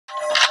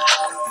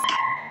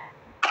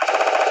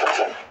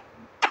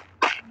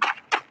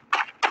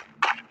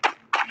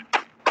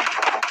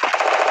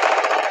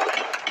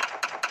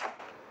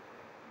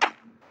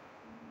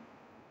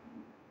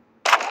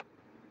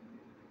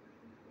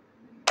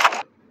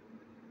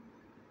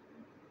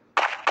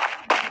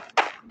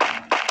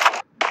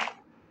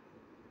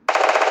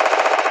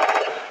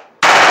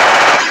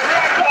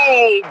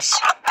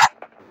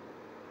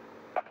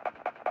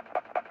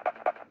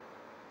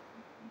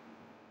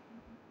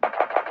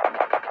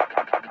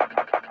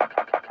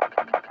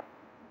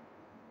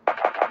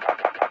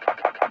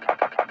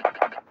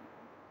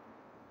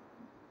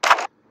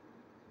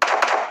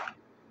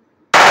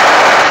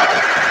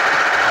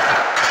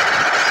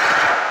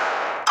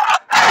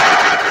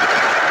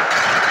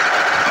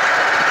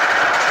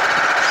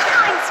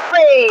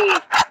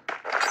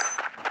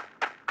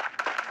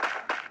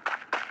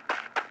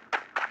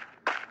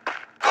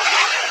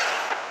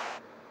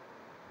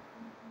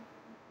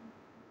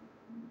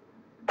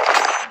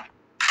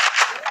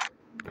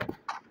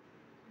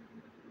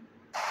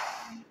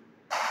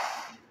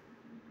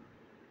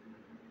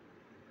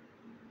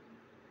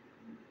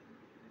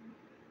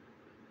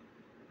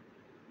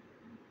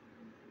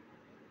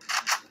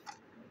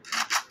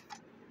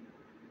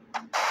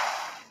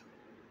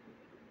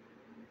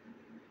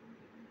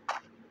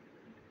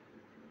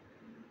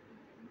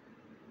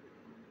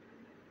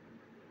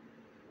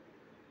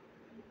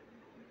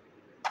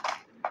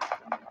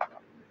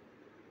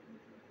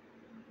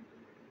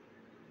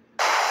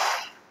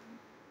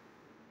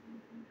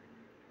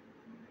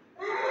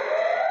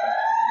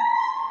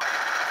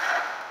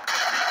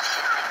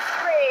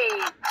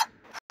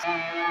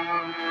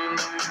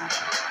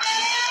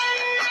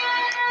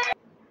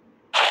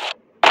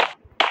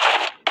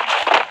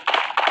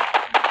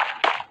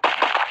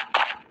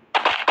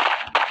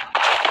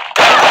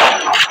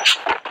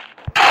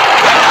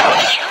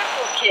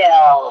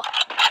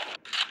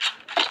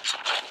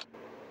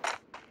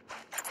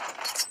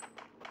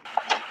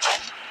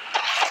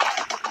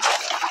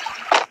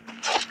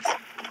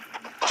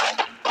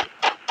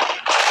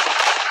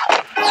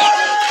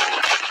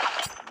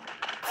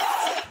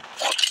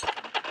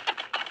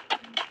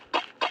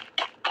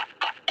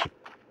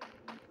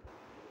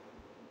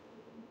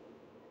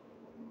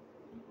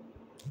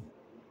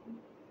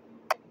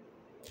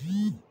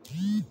First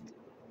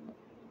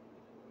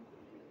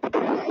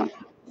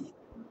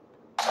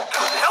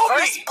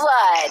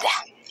blood.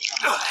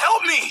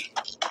 Help me!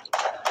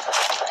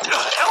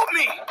 Help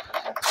me!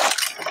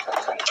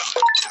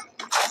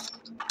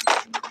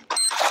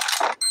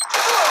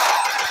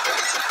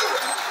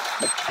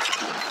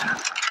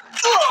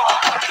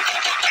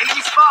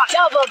 Enemy spot!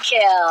 Double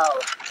kill.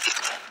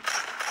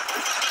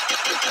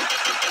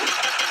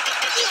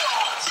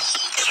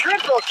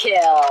 Triple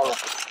kill.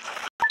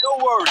 No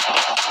worries.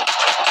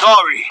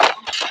 Sorry.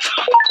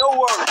 No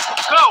worries.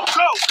 Go,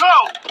 go, go!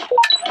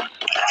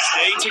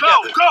 Stay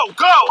together. Go, go,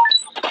 go!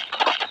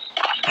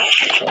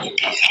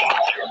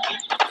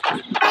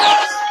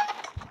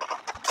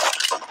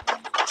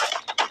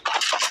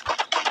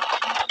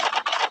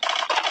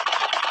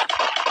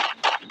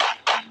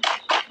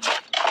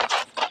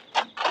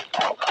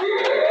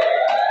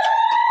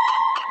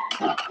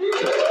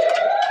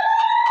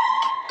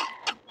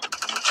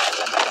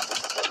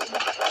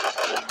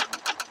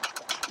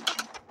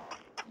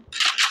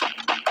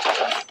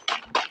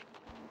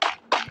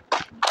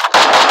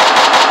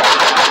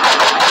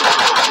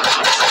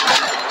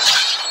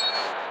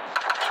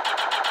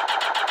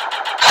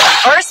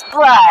 First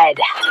blood.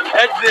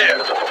 Head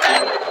there.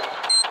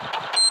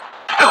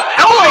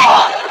 Help me!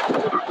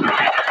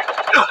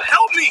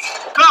 Help me!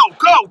 Go,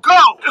 go,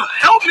 go!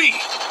 Help me!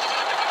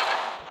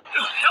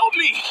 Help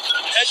me!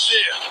 Head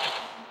there.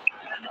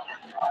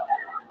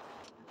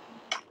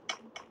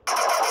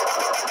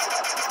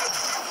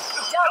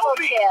 Double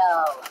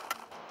kill.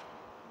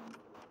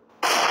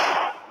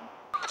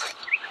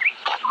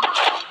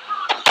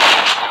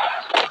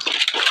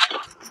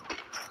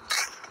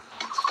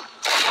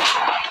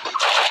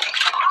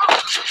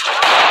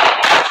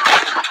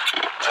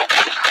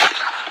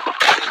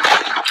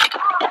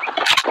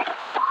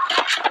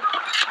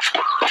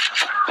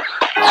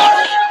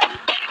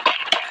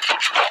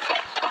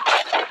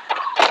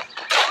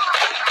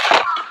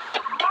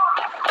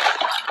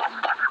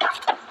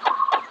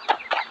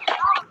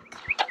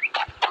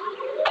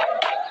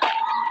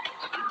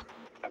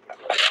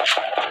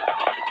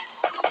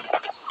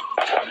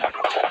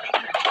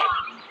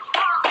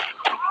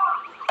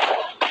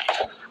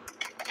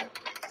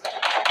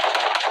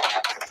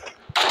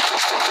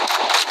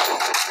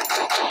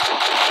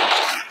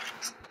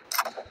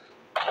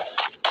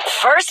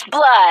 First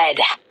blood.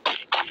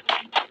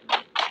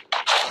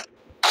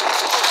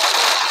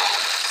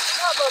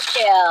 Double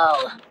kill.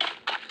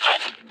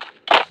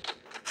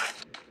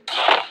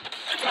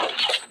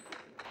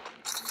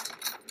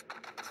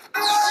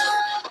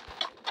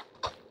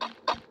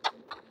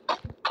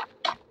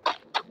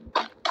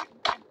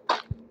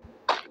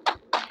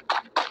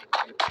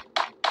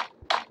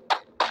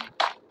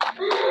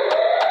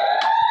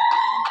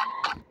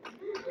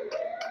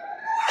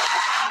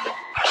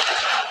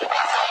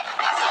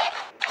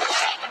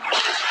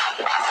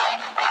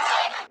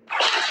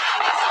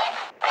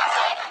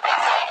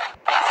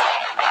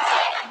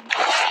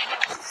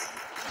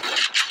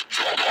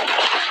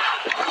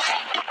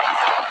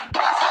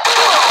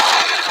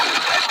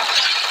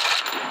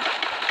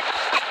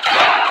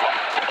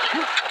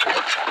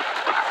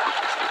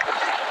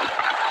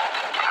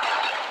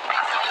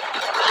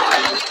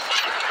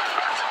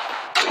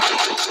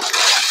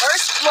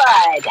 First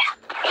blood.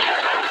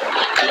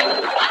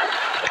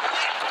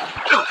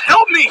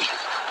 Help me!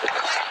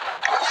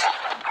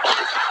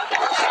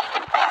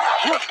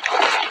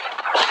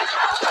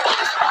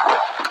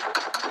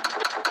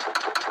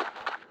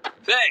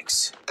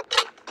 Thanks.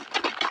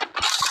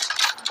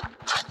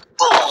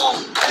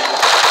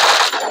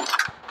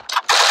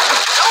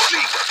 Help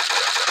me!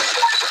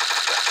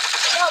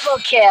 Double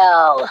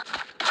kill.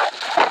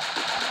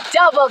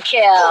 Double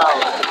kill.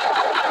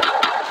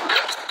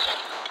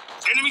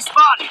 Enemy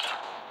spotted.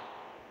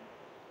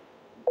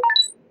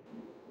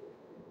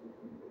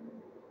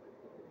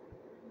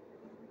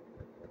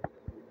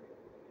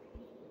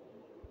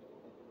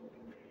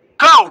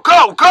 Go,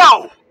 go,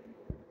 go!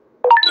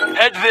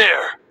 Head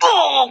there.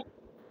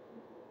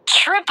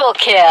 Triple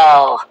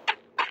kill.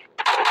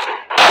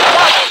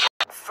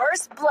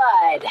 First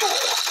blood.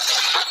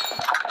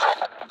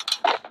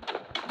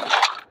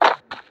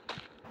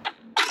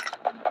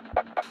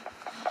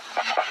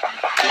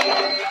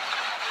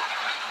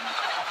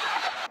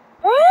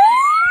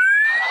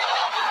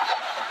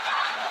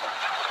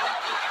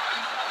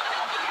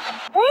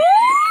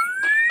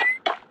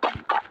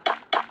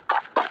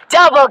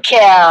 Double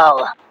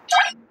kill.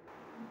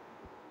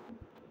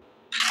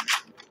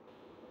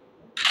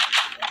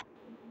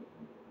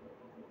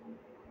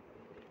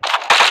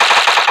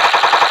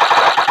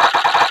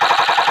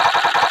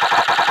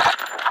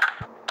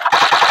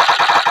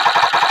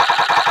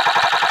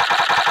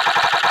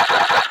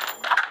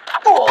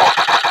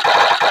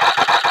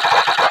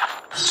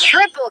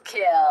 Triple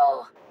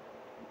kill.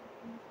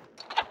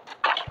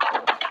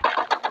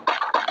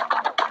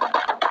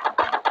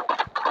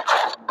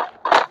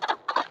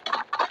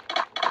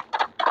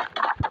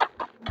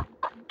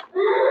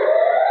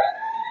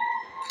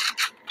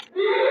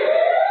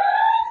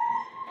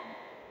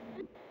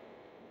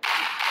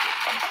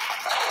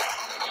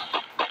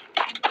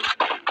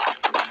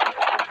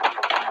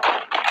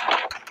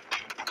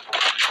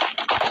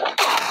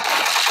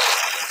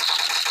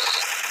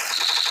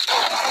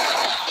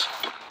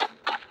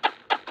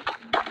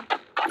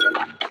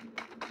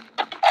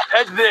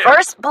 Head there.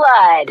 First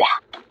blood.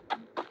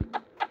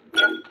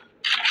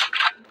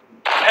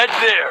 Head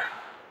there.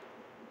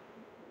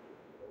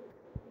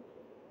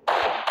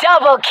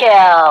 Double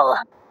kill.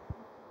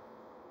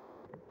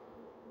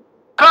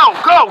 Go,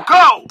 go,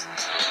 go!